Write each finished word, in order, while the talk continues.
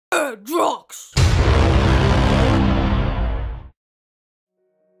Murdrocks!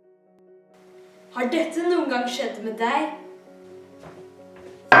 Har dette noen gang skjedd med deg?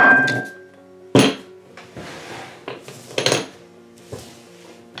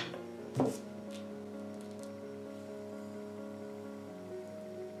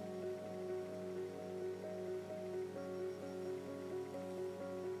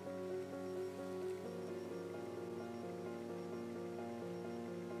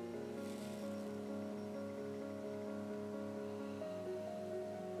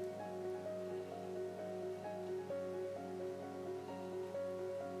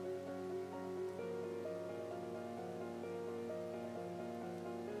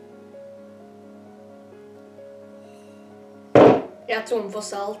 Jeg er tom for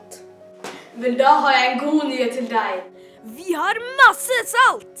salt. Vel, da har jeg en god nyhet til deg. Vi har masse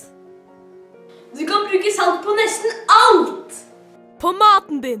salt! Du kan bruke salt på nesten alt! På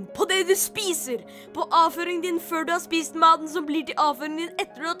maten din, på det du spiser, på avføringen din før du har spist maten som blir til avføringen din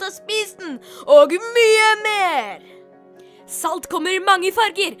etter at du har spist den, og mye mer! Salt kommer i mange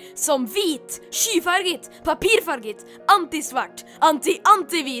farger, som hvit, skyfarget, papirfarget, antisvart,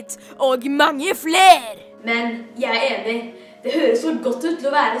 anti-anti-hvit, og mange flere! Men jeg er enig. Det høres så godt ut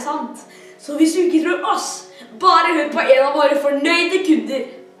til å være sant. Så hvis du ikke tror oss, bare hør på en av våre fornøyde kunder.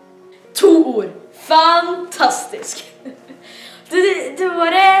 2 ord. Fantastisk. Det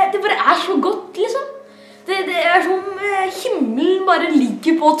bare er så godt, liksom. Det er som himmelen bare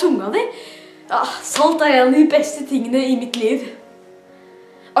ligger på tunga di. Ja, salt er en av de beste tingene i mitt liv.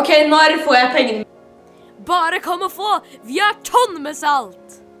 Ok, når får jeg pengene? Bare kom og få! Vi har tonn med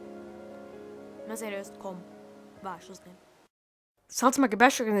salt! Men seriøst, kom. Vær så snill. Salt smaker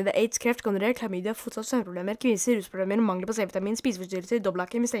bæsj og kan gi deg AIDS, kreft, gonoré, klamydia, fotsatt, søvnproblemer, kvinner, rusproblemer, mangel på C-vitamin, spiseforstyrrelser,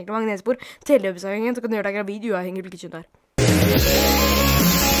 dobbelthake, mistenkelige magnesispor, teleøvelsesavhengighet og kan gjøre deg gravid uavhengig av hvilket kjønn det er.